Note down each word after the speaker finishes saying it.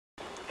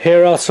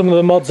Here are some of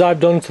the mods I've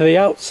done to the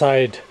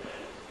outside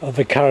of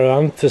the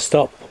caravan to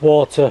stop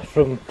water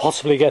from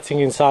possibly getting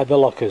inside the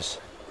lockers.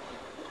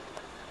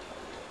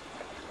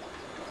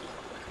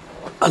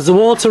 As the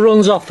water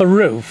runs off the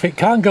roof, it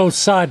can't go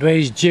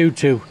sideways due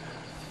to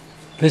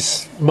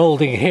this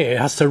moulding here. It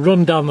has to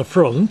run down the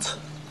front.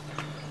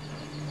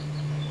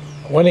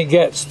 When it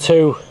gets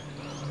to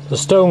the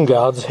stone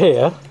guards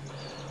here,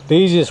 the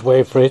easiest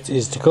way for it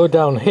is to go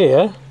down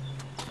here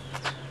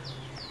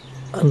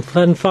and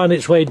then find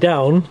its way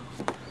down,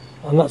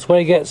 and that's where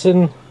it gets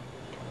in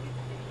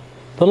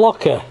the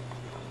locker,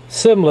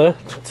 similar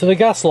to the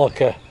gas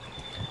locker.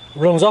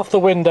 Runs off the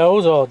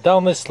windows or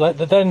down this slit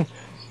that then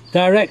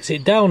directs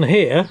it down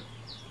here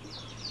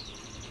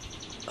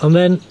and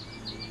then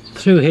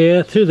through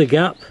here, through the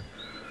gap,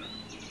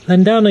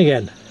 then down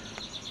again.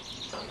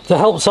 To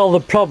help solve the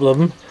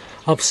problem,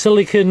 I've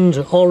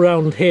siliconed all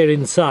round here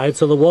inside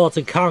so the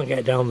water can't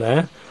get down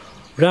there,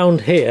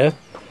 round here,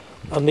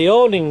 and the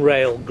awning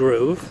rail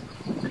groove,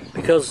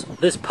 because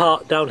this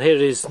part down here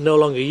is no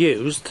longer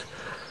used,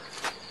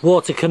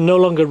 water can no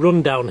longer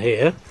run down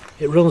here.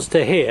 It runs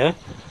to here,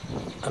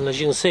 and as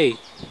you can see,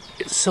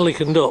 it's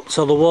siliconed up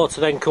so the water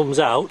then comes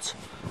out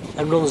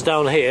and runs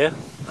down here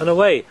and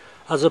away,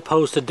 as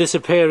opposed to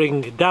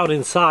disappearing down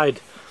inside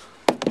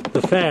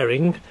the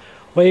fairing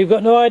where you've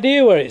got no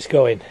idea where it's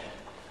going.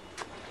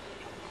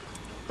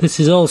 This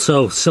is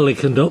also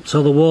siliconed up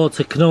so the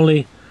water can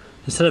only,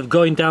 instead of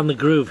going down the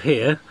groove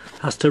here,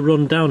 has to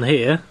run down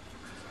here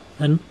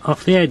and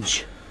off the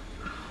edge.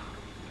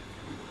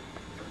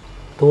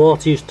 The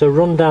water used to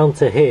run down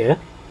to here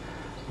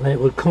and then it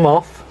would come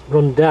off,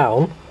 run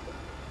down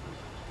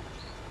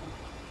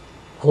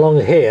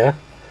along here,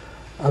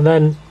 and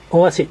then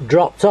unless it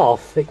dropped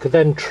off it could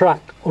then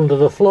track under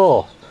the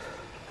floor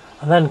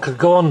and then could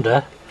go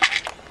under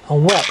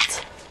and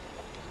wet.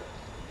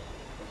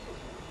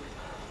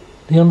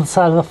 The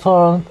underside of the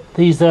floor,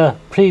 these are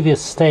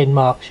previous stain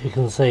marks you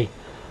can see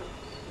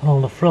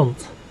on the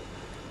front.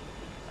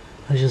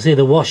 As you see,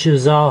 the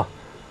washers are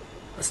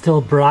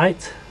still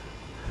bright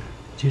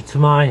due to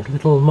my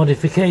little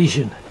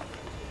modification.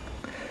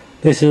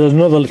 This is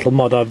another little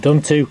mod I've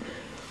done to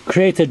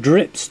create a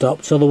drip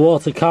stop so the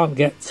water can't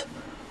get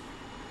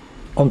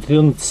onto the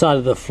underside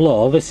of the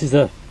floor. This is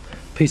a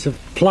piece of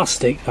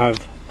plastic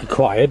I've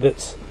acquired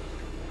that's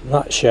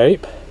that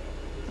shape,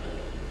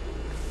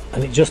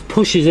 and it just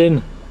pushes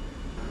in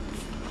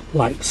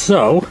like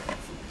so.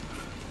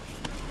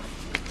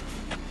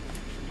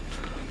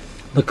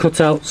 The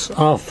cutouts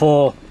are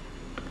for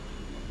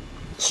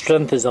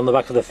strengthers on the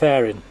back of the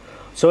fairing,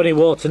 so any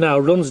water now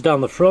runs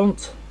down the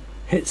front,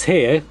 hits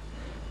here,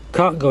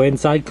 can't go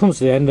inside, comes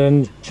to the end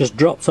and just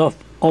drops off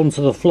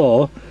onto the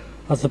floor,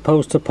 as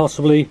opposed to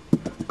possibly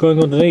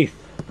going underneath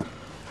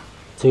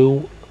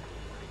to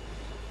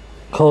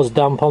cause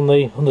damp on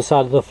the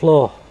underside of the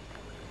floor.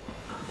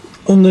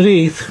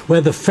 Underneath where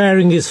the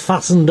fairing is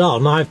fastened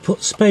on, I've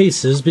put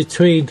spacers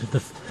between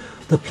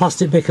the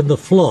plastic bit and the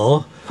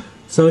floor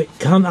so it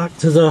can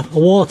act as a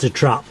water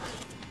trap.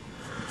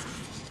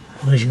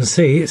 And as you can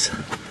see, it's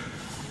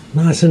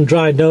nice and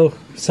dry, no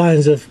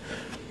signs of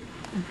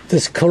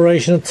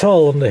discoloration at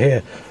all under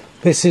here.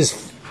 This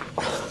is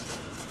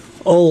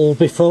old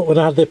before, when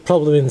I had the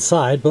problem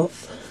inside, but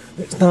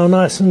it's now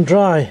nice and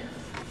dry.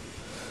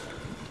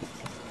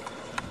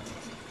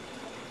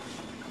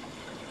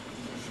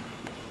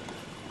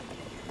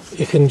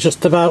 You can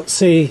just about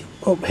see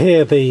up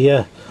here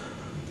the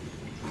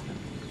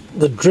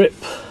drip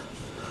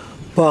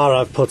bar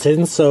I've put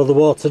in, so the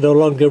water no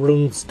longer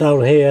runs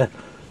down here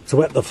to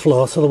wet the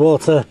floor, so the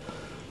water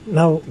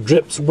now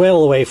drips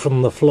well away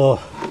from the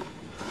floor.